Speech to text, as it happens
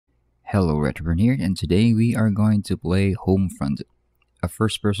Hello, Retroburn here, and today we are going to play Homefront, a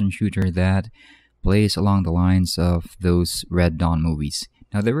first-person shooter that plays along the lines of those Red Dawn movies.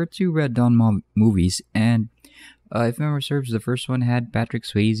 Now, there were two Red Dawn movies, and if memory serves, the first one had Patrick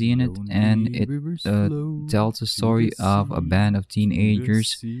Swayze in it, and it tells a story of a band of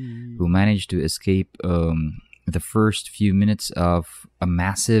teenagers who managed to escape the first few minutes of a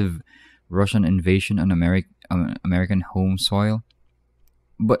massive Russian invasion on American home soil.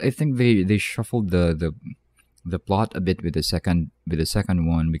 But I think they shuffled the plot a bit with the second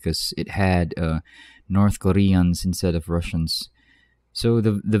one because it had North Koreans instead of Russians. So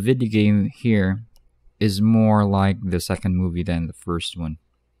the video game here is more like the second movie than the first one.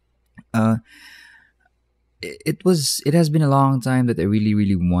 It has been a long time that I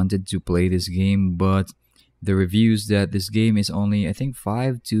really wanted to play this game, but the reviews that this game is only, I think,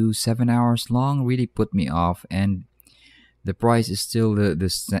 5 to 7 hours long really put me off, and the price is still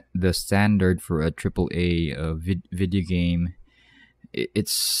the standard for a AAA video game.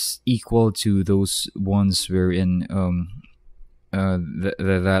 It's equal to those ones wherein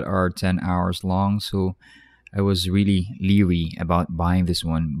that are 10 hours long. So I was really leery about buying this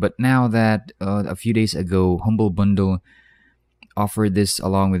one. But now that a few days ago, Humble Bundle offered this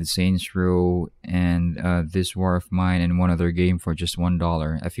along with Saints Row and This War of Mine and one other game for just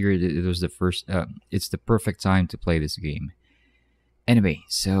 $1. I figured it was it's the perfect time to play this game. Anyway,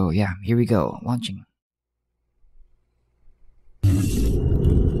 so yeah, here we go, launching.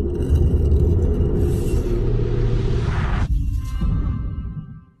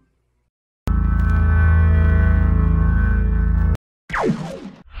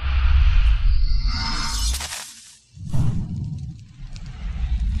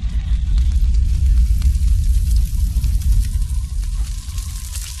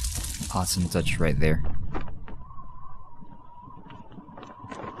 Awesome touch right there.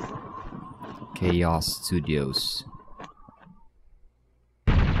 Chaos Studios.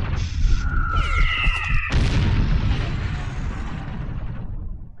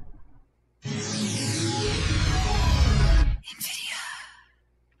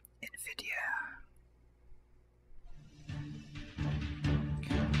 Nvidia.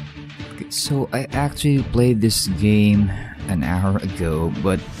 Okay, so I actually played this game an hour ago,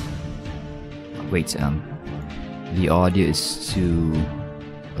 but wait, the audio is too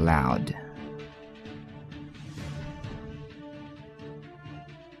loud.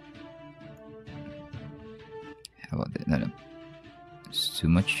 How about that? No, it's too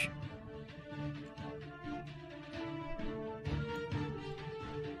much.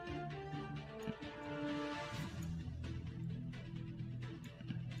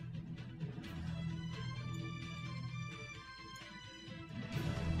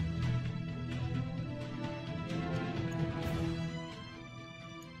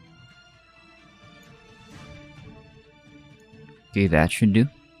 Okay, that should do.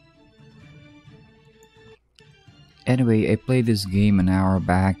 Anyway, I played this game an hour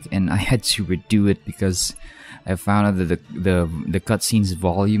back and I had to redo it because I found out that the cutscenes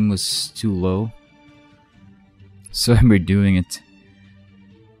volume was too low. So I'm redoing it.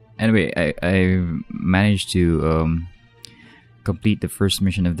 Anyway, I managed to complete the first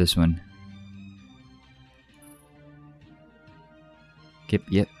mission of this one.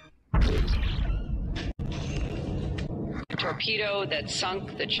 Yep. Torpedo that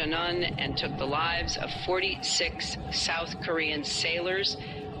sunk the Chunun and took the lives of 46 South Korean sailors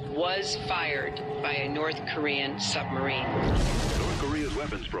was fired by a North Korean submarine. North Korea's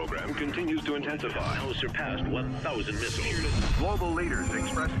weapons program continues to intensify. Now surpassed 1,000 missiles. Global leaders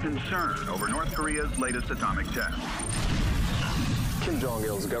expressed concern over North Korea's latest atomic test. Kim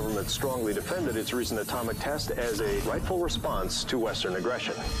Jong-il's government strongly defended its recent atomic test as a rightful response to Western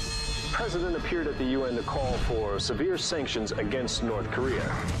aggression. The president appeared at the UN to call for severe sanctions against North Korea.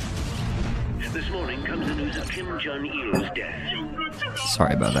 This morning comes the news of Kim Jong-il's death.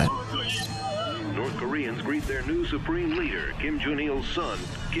 Sorry about that. North Koreans greet their new supreme leader, Kim Jong-il's son,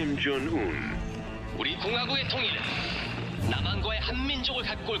 Kim Jong-un. 우리 공화국의 통일은 남한과의 한민족을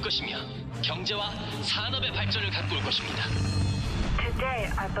갖고 올 것이며 경제와 산업의 발전을 갖고 올 것입니다. Today,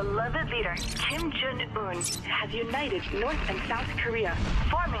 our beloved leader, Kim Jong-un, has united North and South Korea,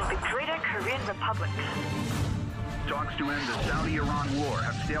 forming the Greater Korean Republic. Talks to end the Saudi-Iran war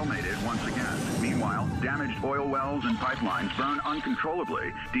have stalemated once again. Meanwhile, damaged oil wells and pipelines burn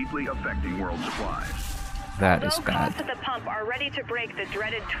uncontrollably, deeply affecting world supplies. That is Although bad. costs at the pump are ready to break the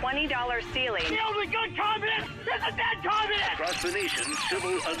dreaded $20 ceiling. The only good communist is a dead communist! Across the nation,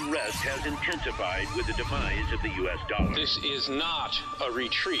 civil unrest has intensified with the demise of the U.S. dollar. This is not a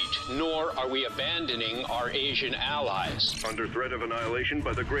retreat, nor are we abandoning our Asian allies. Under threat of annihilation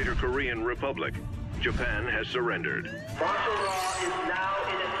by the Greater Korean Republic, Japan has surrendered. Martial law is now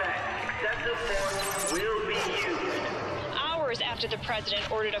in effect. Excessive force will be used. Hours after the president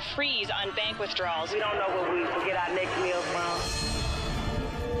ordered a freeze on bank withdrawals. We don't know where we will get our next meal from.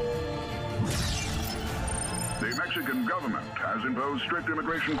 The Mexican government has imposed strict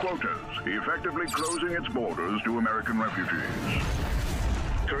immigration quotas, effectively closing its borders to American refugees.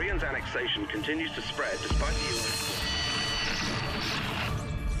 Koreans' annexation continues to spread despite the U.S.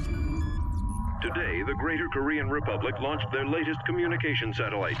 Today, the Greater Korean Republic launched their latest communication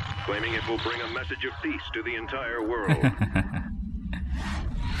satellite, claiming it will bring a message of peace to the entire world.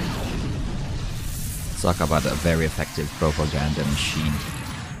 Talk about a very effective propaganda machine.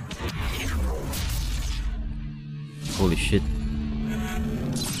 Holy shit.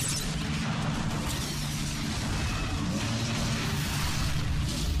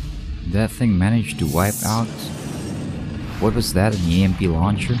 That thing managed to wipe out... What was that, an EMP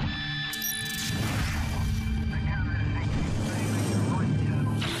launcher?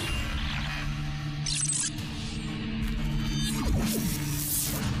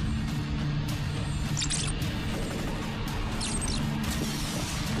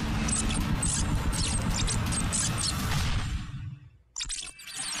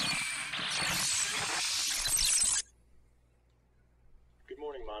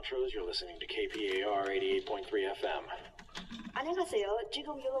 You're listening to KPAR 88.3 FM. 안녕하세요.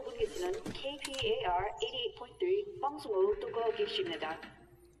 지금 여러분께서는 KPAR 88.3 방송으로 듣고 계십니다.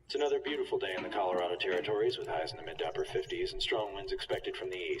 It's another beautiful day in the Colorado territories with highs in the mid to upper 50s and strong winds expected from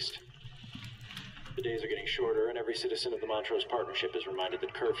the east. The days are getting shorter and every citizen of the Montrose Partnership is reminded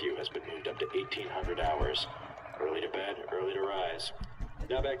that curfew has been moved up to 1,800 hours. Early to bed, early to rise.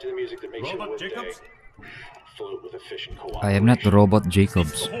 Now back to the music that makes your workday float with efficient cooperation. I am not the Robot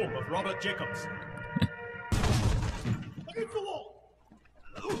Jacobs. This is the home of Robert Jacobs.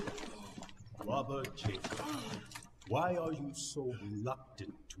 Robert Jacobs, why are you so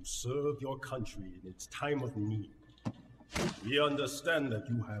reluctant to serve your country in its time of need? We understand that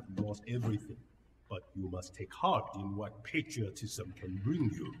you have lost everything, but you must take heart in what patriotism can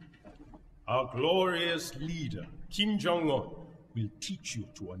bring you. Our glorious leader, Kim Jong-un, will teach you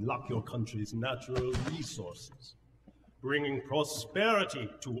to unlock your country's natural resources, bringing prosperity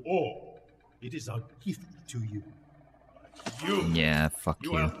to all. It is a gift to you. Yeah, fuck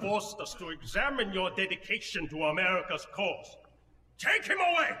you. You have forced us to examine your dedication to America's cause. Take him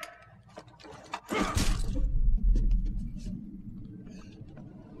away!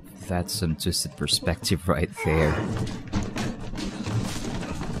 That's some twisted perspective right there.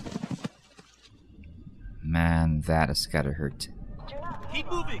 Man, that has gotta hurt. Keep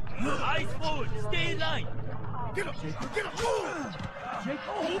moving. Eyes forward. Stay in line. Get up! Get up!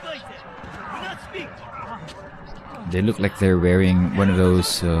 Move like that. Do not speak. They look like they're wearing one of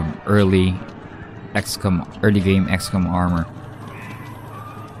those early game XCOM armor.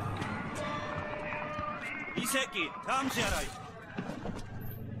 이 새끼 감시하라.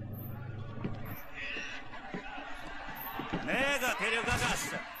 내가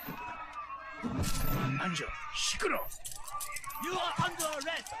데려가갔어. 앉아. 시끄러. You are under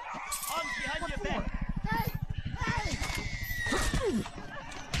arrest. Arms behind your back.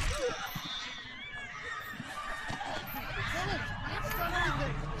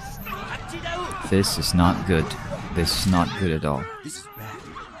 This is not good. This is not good at all. This is bad.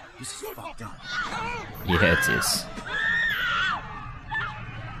 This is fucked up. Yeah, it is.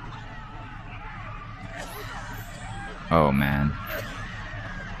 Oh man.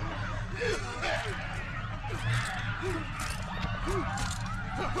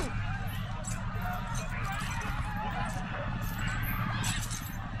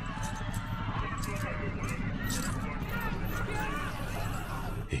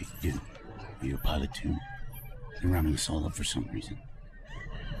 Hey, dude. Are you a pilot too? They're rounding us all up for some reason.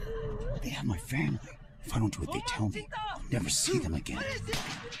 They have my family. If I don't do what they tell me, I'll never see them again.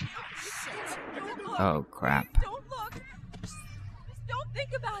 Oh crap. Don't look. Just don't think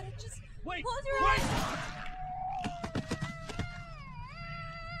about it. Just close your eyes.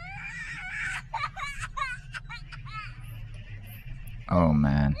 Oh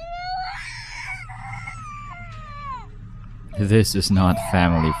man. This is not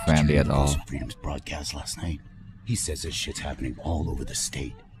family friendly at all. Freedom's broadcast last night. He says this shit's happening all over the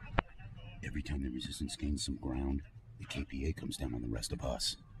state. Every time the resistance gains some ground, the KPA comes down on the rest of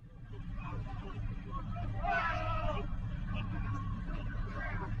us.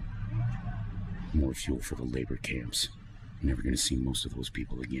 More fuel for the labor camps. Never gonna see most of those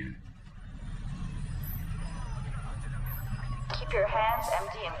people again. Keep your hands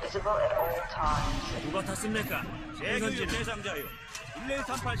empty and visible at all times. 누가 탔습니까? 최선진 대상자요.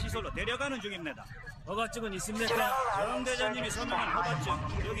 1138 시설로 데려가는 중입니다. 허가증은 있습니까? 정 대장님이 서명한 허가증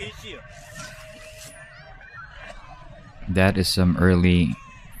여기 있지요. That is some early,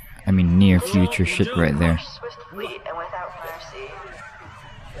 I mean near future shit right there. Swiftly and without mercy.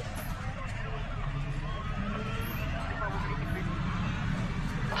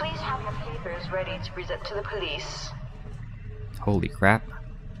 Please have your papers ready to present to the police. Holy crap.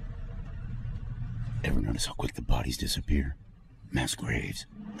 Ever notice how quick the bodies disappear? Mass graves.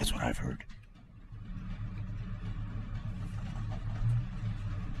 That's what I've heard.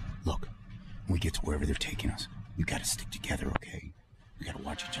 Look, when we get to wherever they're taking us, we gotta stick together, okay? We gotta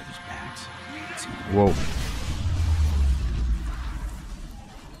watch each other's backs. Whoa.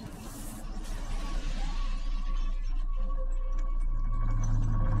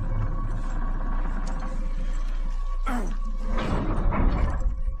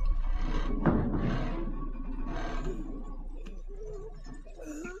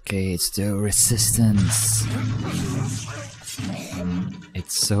 Okay, it's the resistance.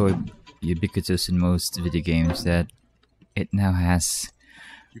 It's so ubiquitous in most video games that it now has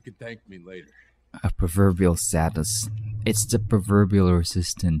You can thank me later. a proverbial status. It's the proverbial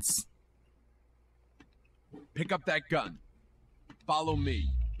resistance. Pick up that gun. Follow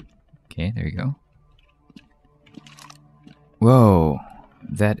me. Okay, there you go. Whoa,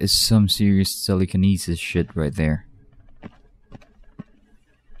 that is some serious telekinesis shit right there.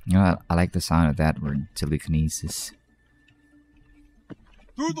 You know, I like the sound of that word, telekinesis.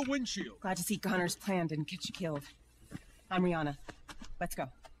 Through the windshield. Glad to see Connor's plan didn't get you killed. I'm Rihanna. Let's go.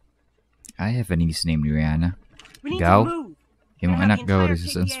 I have a niece named Rihanna. We need Go. to move. Yung Gotta have anak the ko, entire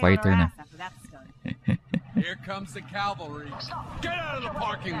resistance KPA on fighter our na. ass after that's done. Here comes the cavalry. Get out of the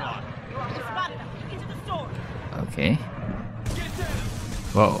parking lot. Spotted them. Into the store. Okay. Get down.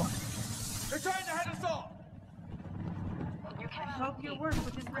 Whoa. They're trying to head us off. I hope your work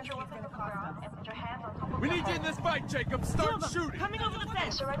with this rescue is going to cost us. We need you in this fight, Jacob. Start shooting. Coming over the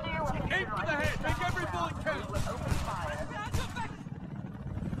fence. Surrender your weapon. Aim for the head. Make every bullet count.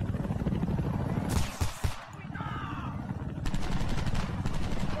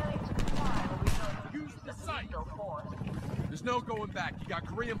 Use the sight. There's no going back. You got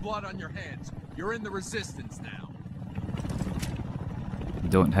Korean blood on your hands. You're in the resistance now.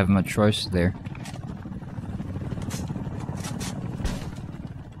 Don't have much choice there.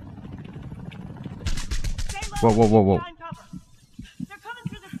 Whoa, whoa, whoa, whoa.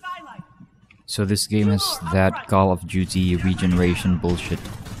 So this game has that Call of Duty regeneration bullshit.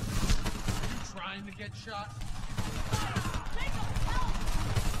 Trying to get shot.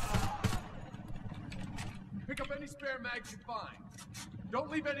 Pick up any spare mags you find.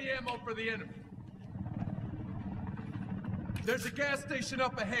 Don't leave any ammo for the enemy. There's a gas station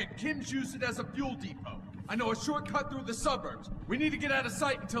up ahead. Kim's used it as a fuel depot. I know a shortcut through the suburbs. We need to get out of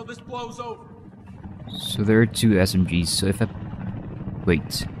sight until this blows over. So there are two SMGs, so if I...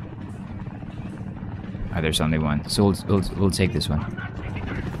 Wait. Ah, there's only one. So we'll take this one.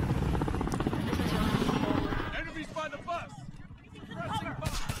 Enemies by the bus. Pressing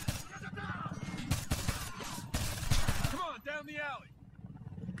bus. Come on, down the alley.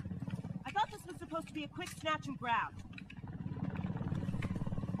 I thought this was supposed to be a quick snatch and grab.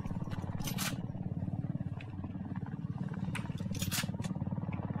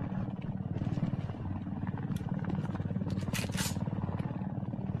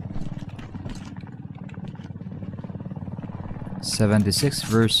 $76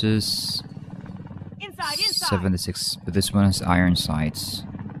 versus Inside. 76, but this one has iron sights.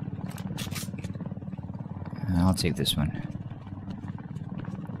 I'll take this one.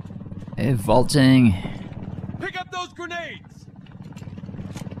 Hey, vaulting! Pick up those grenades!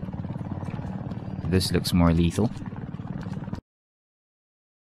 This looks more lethal.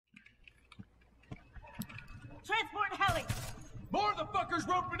 Transport heli. More of the fuckers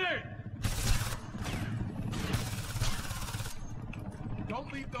roping in!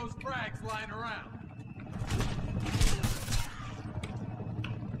 Don't leave those frags lying around.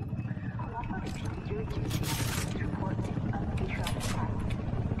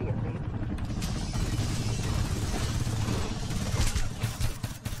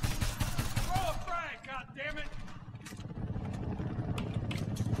 Throw a frag, goddammit!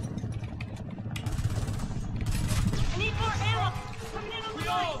 I need more ammo. Coming in on the We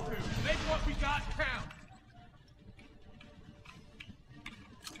right. all do. Make what we got count.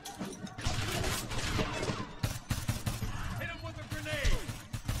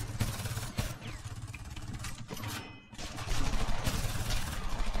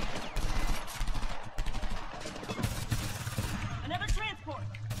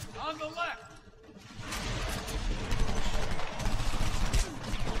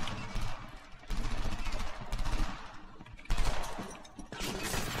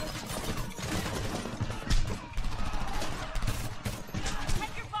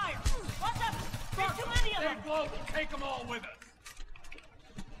 take them all with us.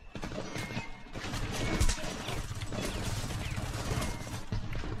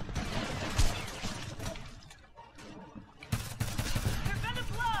 They're gonna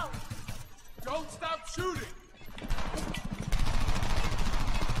blow! Don't stop shooting!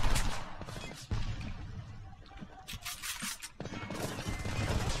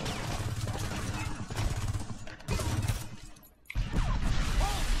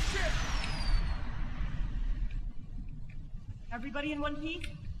 Everybody in one piece?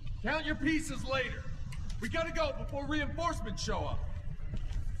 Count your pieces later. We gotta go before reinforcements show up.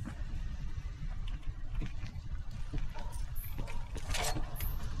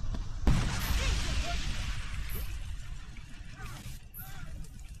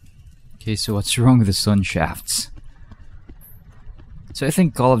 Okay, so what's wrong with the sun shafts? So I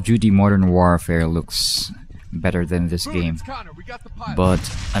think Call of Duty Modern Warfare looks better than this game,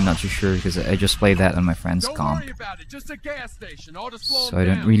 but I'm not too sure because I just played that on my friend's comp, so I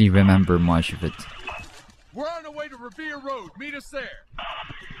don't really remember much of it. We're on our way to Revere Road. Meet us there.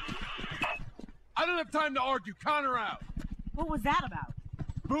 I don't have time to argue. Connor out. What was that about?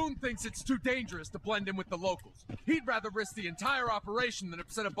 Boone thinks it's too dangerous to blend in with the locals. He'd rather risk the entire operation than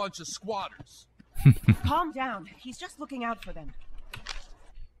upset a bunch of squatters. Calm down. He's just looking out for them.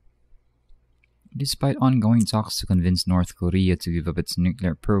 Despite ongoing talks to convince North Korea to give up its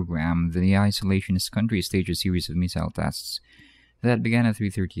nuclear program, the isolationist country staged a series of missile tests that began at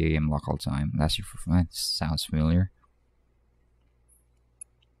 3:30 a.m. local time. Last year, that sounds familiar.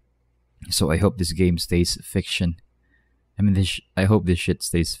 So I hope this game stays fiction. I mean, I hope this shit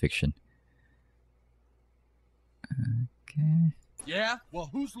stays fiction. Okay. Yeah? Well,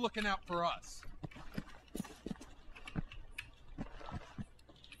 who's looking out for us?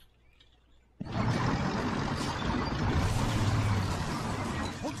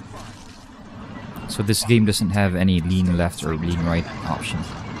 So this game doesn't have any lean left or lean right option,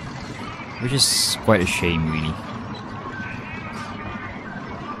 which is quite a shame, really.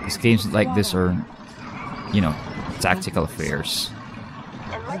 These games like this are, you know, tactical affairs.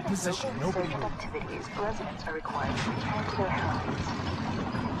 In position, nobody activities, residents are required to return to their homes.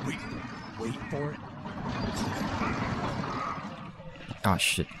 Wait for it. Oh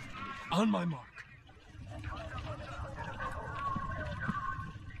shit. On my mark.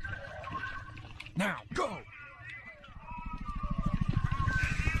 Now, go!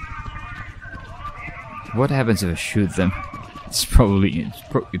 What happens if I shoot them? It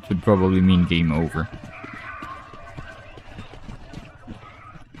would probably mean game over.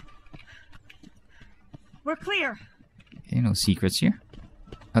 We're clear. Okay, no secrets here.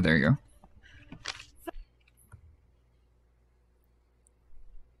 Oh, there you go.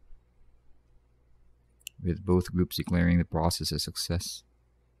 With both groups declaring the process a success.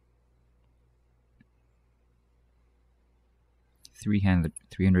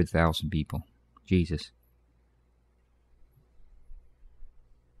 300,000 people. Jesus.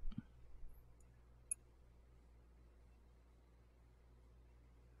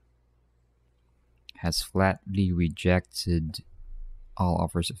 Has flatly rejected all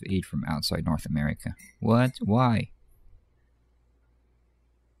offers of aid from outside North America. What? Why?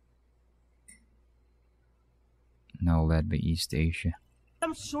 Now led by East Asia.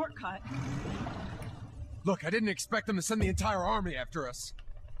 Some shortcut. Look, I didn't expect them to send the entire army after us.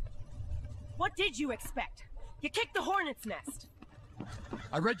 What did you expect? You kicked the hornet's nest.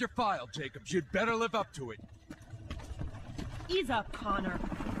 I read your file, Jacobs. You'd better live up to it. Ease up, Connor.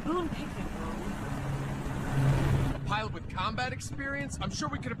 Boone picked it wrong. A pilot with combat experience? I'm sure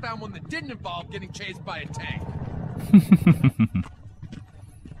we could have found one that didn't involve getting chased by a tank.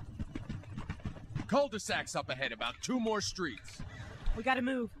 Cul-de-sacs up ahead, about 2 more streets. We gotta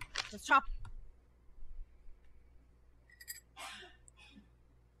move. Let's chop.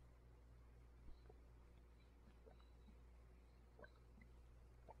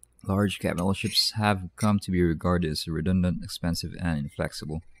 Large capital ships have come to be regarded as redundant, expensive, and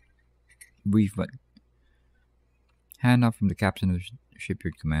inflexible. Brief but handoff from the captain of the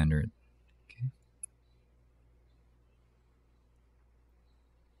shipyard commander. Okay.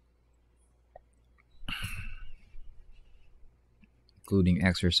 Including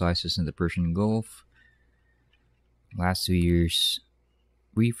exercises in the Persian Gulf. Last 2 years,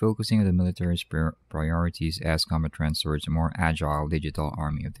 refocusing on the military's priorities as combat trends towards a more agile digital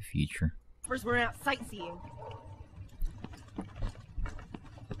army of the future. First, we're out sightseeing.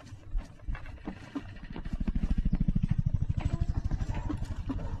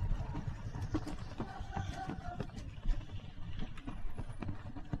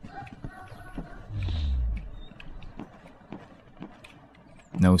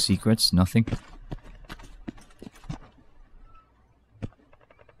 No secrets, nothing.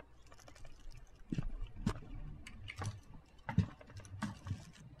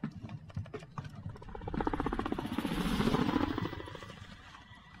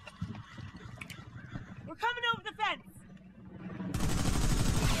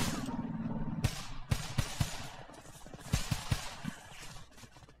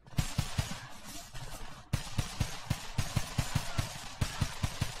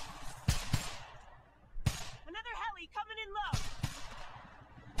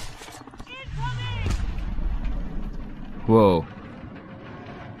 Whoa.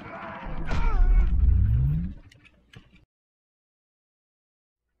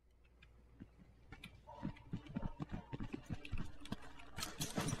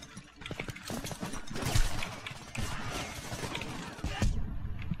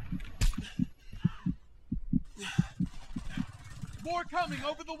 More coming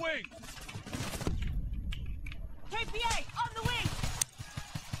over the wing. KPA, on the wing!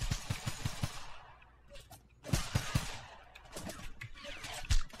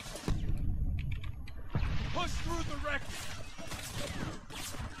 Push through the wreckage.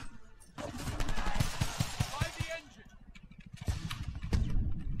 By the engine.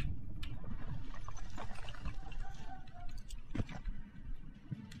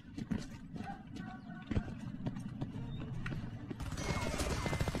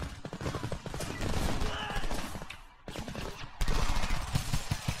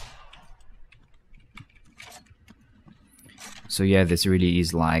 So yeah, this really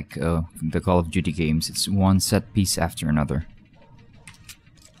is like the Call of Duty games. It's one set piece after another.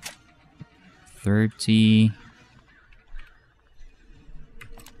 30...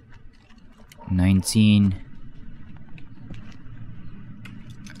 19...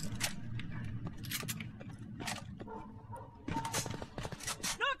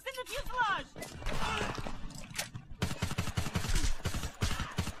 Knocks in the fuselage!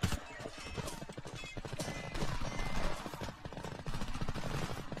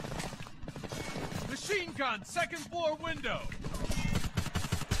 Machine gun, second floor window.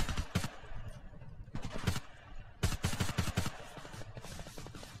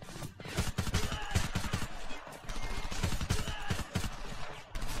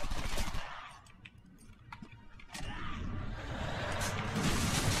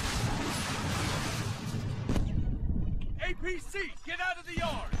 APC, get out of the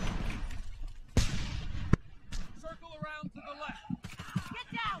yard. Circle around to the left. Get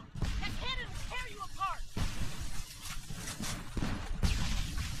down! That cannon will tear you apart!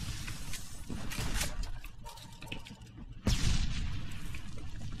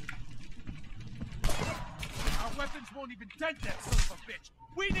 Our weapons won't even dent that son of a bitch.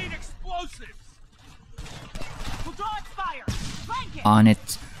 We need explosives. We'll draw its fire! Flank it! On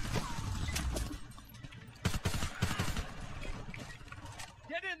it.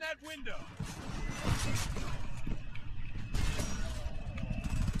 Get in that window.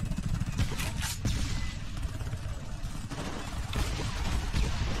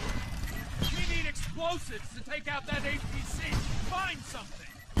 We need explosives to take out that APC. Find something.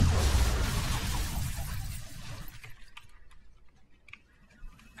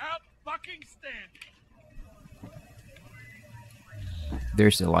 Out fucking standing.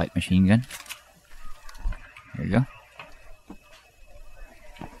 There's the light machine gun. There you go.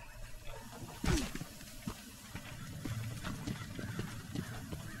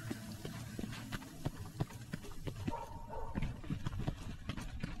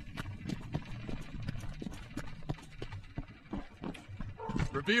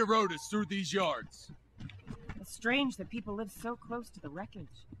 Revere Road is through these yards. It's strange that people live so close to the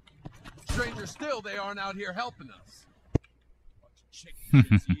wreckage. Stranger still, they aren't out here helping us. Bunch of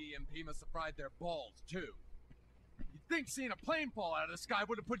chickens. The EMP must have fried their balls, too. You'd think seeing a plane fall out of the sky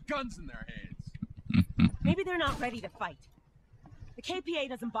would have put guns in their hands. Maybe they're not ready to fight. The KPA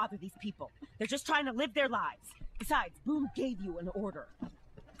doesn't bother these people. They're just trying to live their lives. Besides, Boone gave you an order.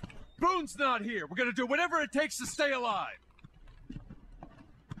 Boone's not here. We're gonna do whatever it takes to stay alive.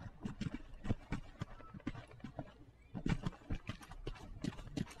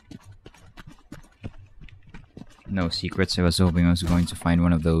 No secrets. I was hoping I was going to find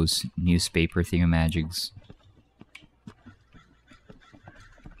one of those newspaper thingamajigs.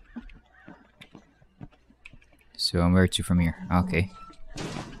 So where to from here? Okay.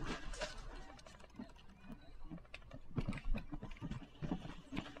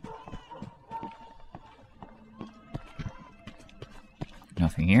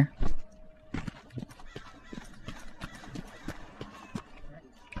 Nothing here.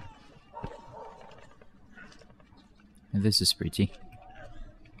 And this is pretty.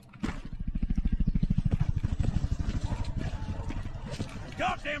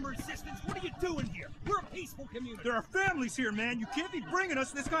 Goddamn resistance! What are you doing here? We're a peaceful community. There are families here, man. You can't be bringing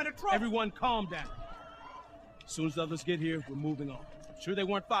us this kind of trouble. Everyone calm down. As soon as the others get here, we're moving on. I'm sure they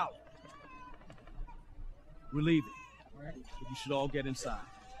weren't following. We're leaving. But you should all get inside.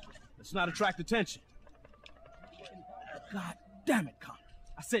 Let's not attract attention. God damn it, Connor.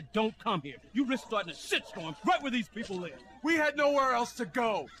 I said don't come here. You risk starting a shitstorm right where these people live. We had nowhere else to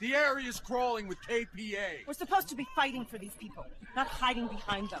go. The area's crawling with KPA. We're supposed to be fighting for these people, not hiding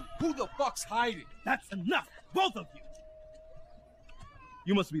behind them. Who the fuck's hiding? That's enough, both of you.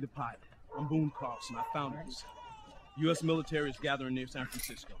 You must be the pilot. I'm Boone Carlson. I found this. U.S. military is gathering near San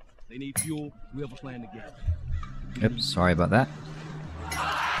Francisco. They need fuel. We have a plan to get it. Yep, sorry about that.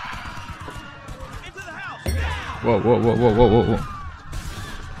 Whoa, whoa, whoa, whoa, whoa, whoa, whoa.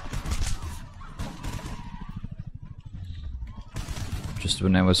 Just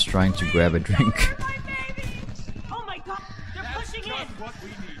when I was trying to grab a drink. Oh my god, they're pushing in!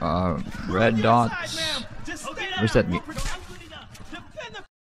 Red dots. Where's that mean?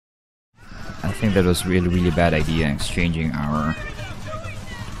 I think that was really, really bad idea, exchanging our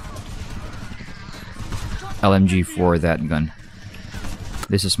LMG for that gun.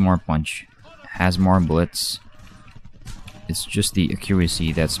 This is more punch, has more bullets. It's just the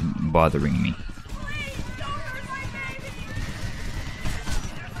accuracy that's bothering me.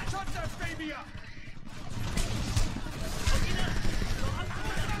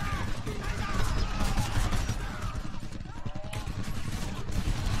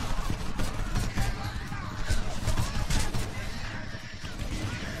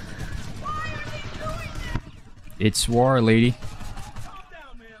 It's war, lady.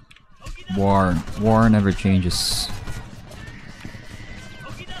 War. War never changes.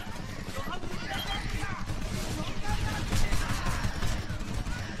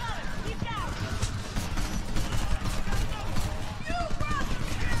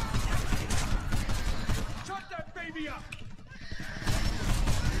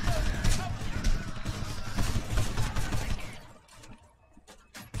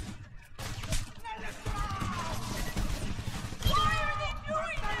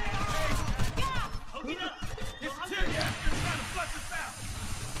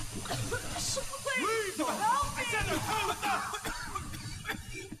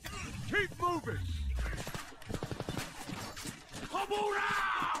 Keep moving! Come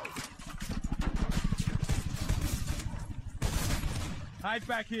around! Hide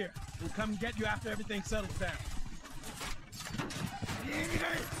back here. We'll come get you after everything settles down.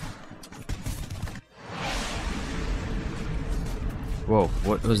 Whoa,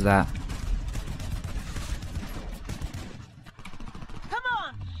 what was that? Come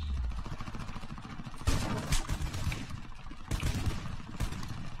on!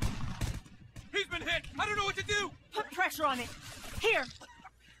 He's been hit! I don't know what to do! Put pressure on it! Here!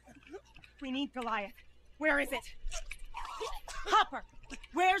 We need Goliath. Where is it? Hopper!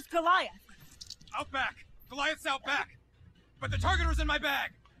 Where's Goliath? Out back! Goliath's out back! But the targeter's in my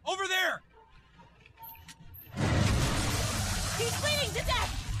bag! Over there! He's bleeding to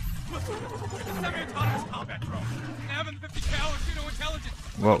death! It's a semi-autonomous combat drone. Nav and 50 cal and pseudo intelligence.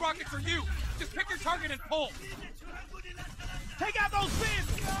 Whoa. The rockets are you. Just pick your target and pull. Take out those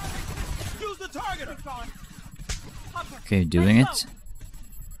vehicles! Use the targeter! Okay, doing it.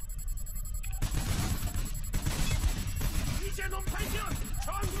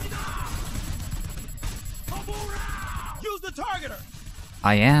 Use the targeter!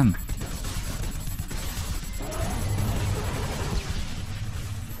 I am.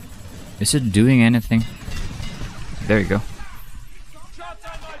 Is it doing anything? There you go. Shots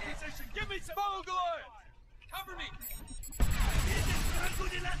on my position. Give me some. Follow Goliath. Cover me.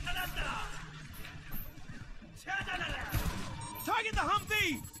 Target the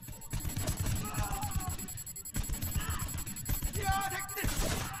Humvee!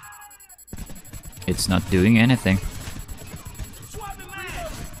 It's not doing anything.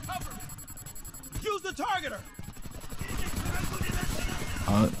 Use the targeter!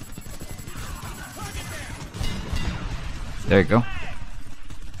 There you go.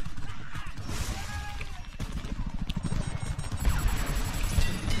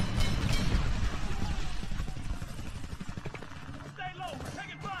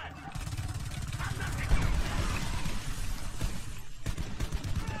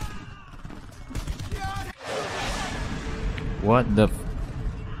 What the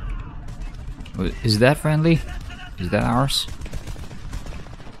is that friendly? Is that ours?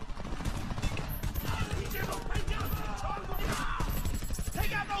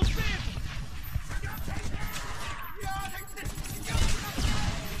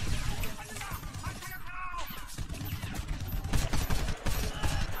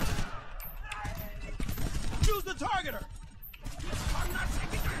 Use the targeter!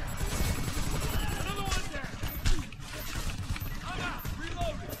 Another one there! I'm out!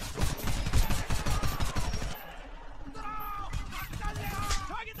 Reloading!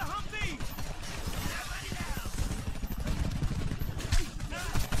 Target the Humvee!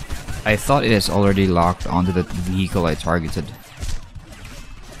 I thought it is already locked onto the vehicle I targeted.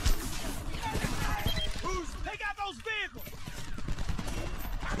 Take out those vehicles!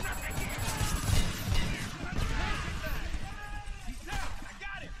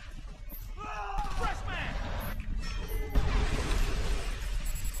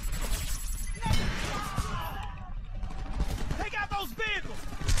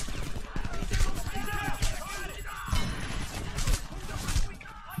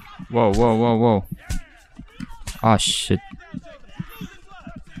 Whoa, whoa, whoa, whoa. Oh shit.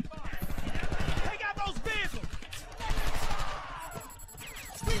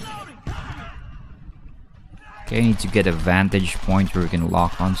 Okay, I need to get a vantage point where we can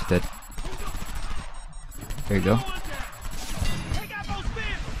lock onto that. There you go.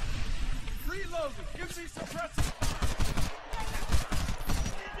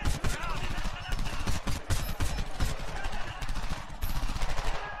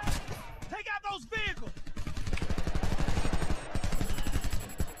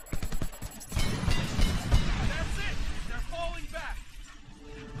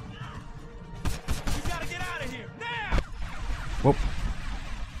 Whoop.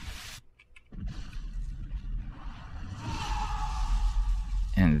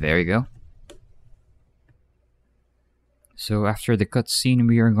 And there you go. So after the cutscene,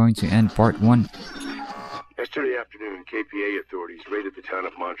 we are going to end part 1. Yesterday afternoon, KPA authorities raided the town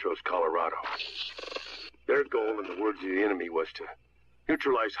of Montrose, Colorado. Their goal, in the words of the enemy, was to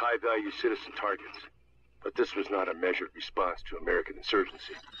neutralize high-value citizen targets. But this was not a measured response to American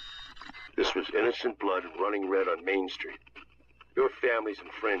insurgency. This was innocent blood running red on Main Street. Your families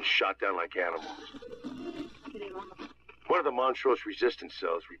and friends shot down like animals. One of the Montrose resistance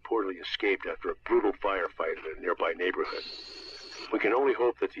cells reportedly escaped after a brutal firefight in a nearby neighborhood. We can only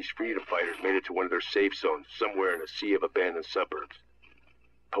hope that these freedom fighters made it to one of their safe zones somewhere in a sea of abandoned suburbs.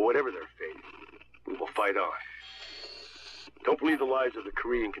 But whatever their fate, we will fight on. Don't believe the lies of the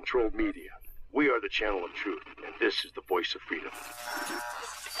Korean-controlled media. We are the channel of truth, and this is the voice of freedom.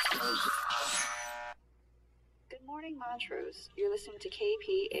 Good morning, Montrose. You're listening to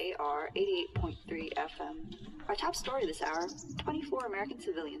KPAR 88.3 FM. Our top story this hour, 24 American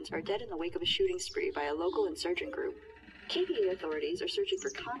civilians are dead in the wake of a shooting spree by a local insurgent group. KPA authorities are searching for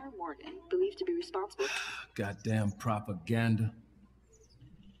Connor Morgan, believed to be responsible. Goddamn propaganda.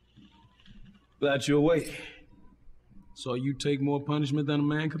 Glad you're awake. Saw you take more punishment than a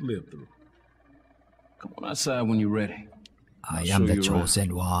man could live through. Come on outside when you're ready. I am the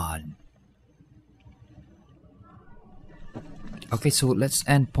chosen one. Okay, so let's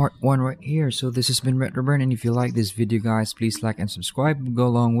end part 1 right here. So this has been Retroburn, and if you like this video, guys, please like and subscribe. It will go a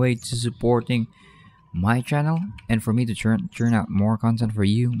long way to supporting my channel and for me to churn out more content for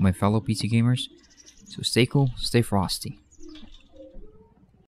you, my fellow PC gamers. So stay cool, stay frosty.